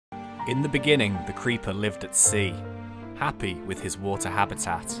In the beginning, the creeper lived at sea, happy with his water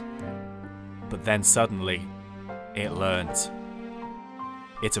habitat. But then suddenly, it learned.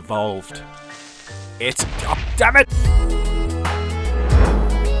 It evolved. Oh, damn it!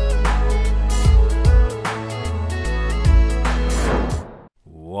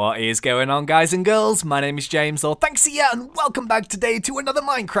 What is going on, guys and girls? My name is James, or thanks to you, and welcome back today to another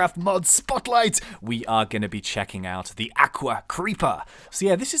Minecraft mod spotlight. We are going to be checking out the Aqua Creeper. So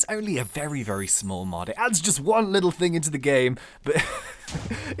yeah, this is only a very, very small mod. It adds just one little thing into the game, but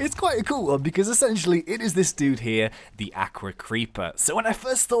it's quite a cool one because essentially it is this dude here, the Aqua Creeper. So when I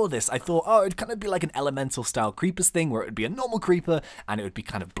first saw this, I thought, oh, it'd kind of be like an elemental style creepers thing where it would be a normal creeper and it would be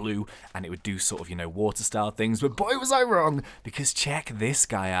kind of blue and it would do sort of, you know, water style things. But boy, was I wrong, because check this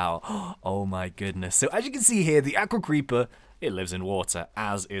guy out. Oh my goodness. So as you can see here, the Aqua Creeper, it lives in water,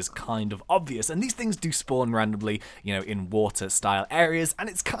 as is kind of obvious. And these things do spawn randomly, you know, in water-style areas. And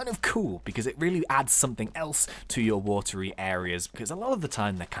it's kind of cool because it really adds something else to your watery areas. Because a lot of the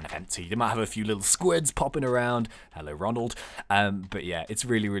time, they're kind of empty. You might have a few little squids popping around. Hello, Ronald. But yeah, it's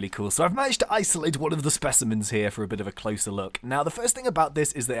really, really cool. So I've managed to isolate one of the specimens here for a bit of a closer look. Now, the first thing about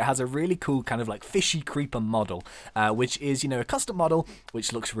this is that it has a really cool kind of like fishy creeper model, which is, you know, a custom model,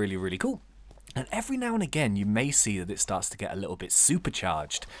 which looks really, really cool. And every now and again, you may see that it starts to get a little bit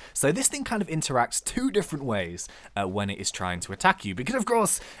supercharged. So this thing kind of interacts two different ways when it is trying to attack you. Because, of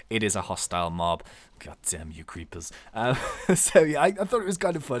course, it is a hostile mob. God damn you, creepers. So, yeah, I thought it was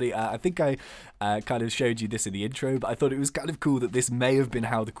kind of funny. I think I kind of showed you this in the intro, but I thought it was kind of cool that this may have been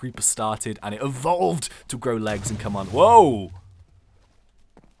how the creeper started. And it evolved to grow legs and come on. Whoa!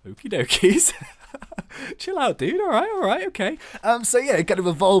 Okie dokies. Chill out, dude. All right, okay. So yeah, it kind of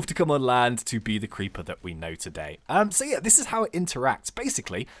evolved to come on land to be the creeper that we know today. So yeah, this is how it interacts.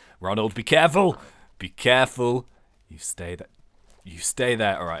 Basically, Ronald, be careful. Be careful. You stay there. You stay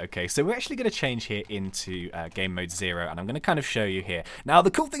there. All right, okay. So we're actually going to change here into game mode 0, and I'm going to kind of show you here. Now,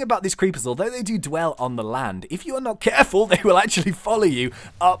 the cool thing about these creepers, although they do dwell on the land, if you are not careful, they will actually follow you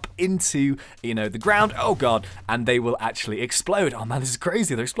up into, you know, the ground. Oh, God. And they will actually explode. Oh, man, this is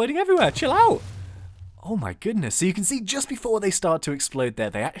crazy. They're exploding everywhere. Chill out. Oh my goodness, so you can see just before they start to explode there,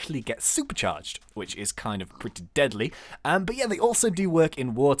 they actually get supercharged, which is kind of pretty deadly. But yeah, they also do work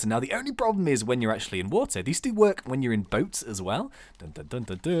in water. Now, the only problem is when you're actually in water. These do work when you're in boats as well. Dun, dun, dun,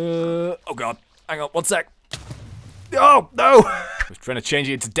 dun, dun. Oh god, hang on, one sec. Oh, no! I was trying to change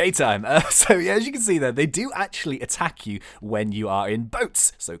it into daytime. So, yeah, as you can see there, they do actually attack you when you are in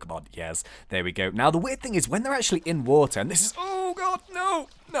boats. So, come on, yes, there we go. Now, the weird thing is when they're actually in water, and this is, oh, God, no,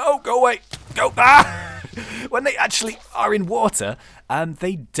 no, go away, go, ah! When they actually are in water,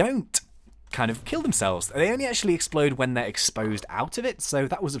 they don't kind of kill themselves. They only actually explode when they're exposed out of it. So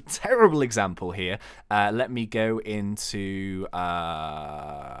that was a terrible example here. Let me go into...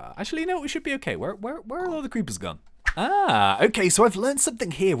 Actually, no, we should be okay. Where are all the creepers gone? Ah, okay, so I've learned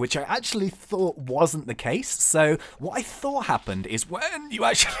something here which I actually thought wasn't the case. So what I thought happened is when you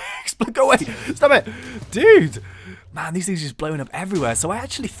actually explode... Go away! Stop it! Dude! Man, these things are just blowing up everywhere. So I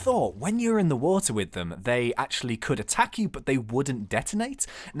actually thought when you're in the water with them, they actually could attack you, but they wouldn't detonate.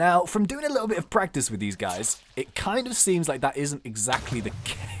 Now, from doing a little bit of practice with these guys, it kind of seems like that isn't exactly the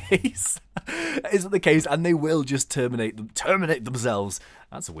case. That isn't the case, and they will just terminate themselves.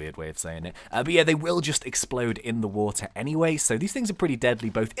 That's a weird way of saying it. But yeah, they will just explode in the water anyway. So these things are pretty deadly,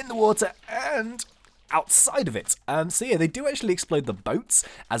 both in the water and outside of it. So yeah, they do actually explode the boats,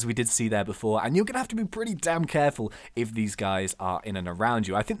 as we did see there before, and you're going to have to be pretty damn careful if these guys are in and around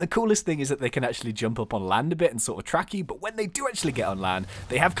you. I think the coolest thing is that they can actually jump up on land a bit and sort of track you, but when they do actually get on land,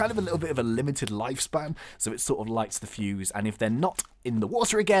 they have kind of a little bit of a limited lifespan, so it sort of lights the fuse, and if they're not in the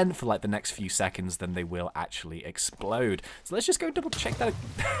water again for like the next few seconds, then they will actually explode. So let's just go double check that.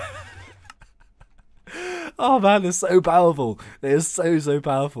 Oh man, they're so powerful. They're so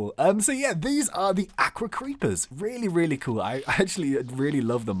powerful. So yeah, these are the Aqua Creepers. Really, really cool. I actually really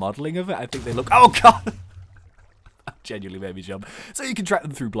love the modeling of it. I think they look... Oh god! Genuinely made me jump. So you can track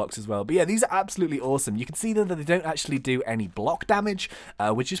them through blocks as well. But yeah, these are absolutely awesome. You can see that they don't actually do any block damage,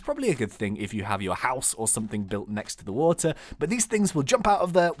 which is probably a good thing if you have your house or something built next to the water. But these things will jump out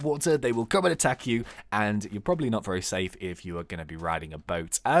of the water, they will come and attack you, and you're probably not very safe if you are going to be riding a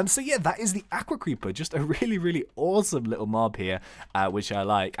boat. So yeah, that is the Aqua Creeper. Just a really, really awesome little mob here, which I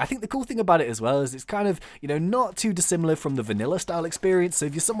like. I think the cool thing about it as well is it's kind of, you know, not too dissimilar from the vanilla style experience. So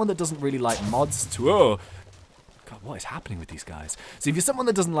if you're someone that doesn't really like mods to... God, what is happening with these guys? So if you're someone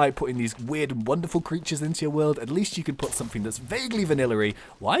that doesn't like putting these weird and wonderful creatures into your world, at least you can put something that's vaguely vanilla-y.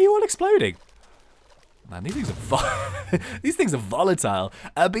 Why are you all exploding? Man, these things are these things are volatile.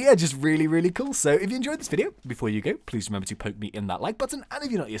 But yeah, just really, really cool. So if you enjoyed this video, before you go, please remember to poke me in that like button. And if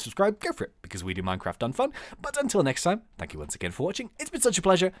you're not yet subscribed, go for it, because we do Minecraft done fun. But until next time, thank you once again for watching. It's been such a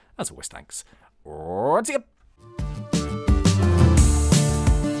pleasure. As always, thanks. See ya.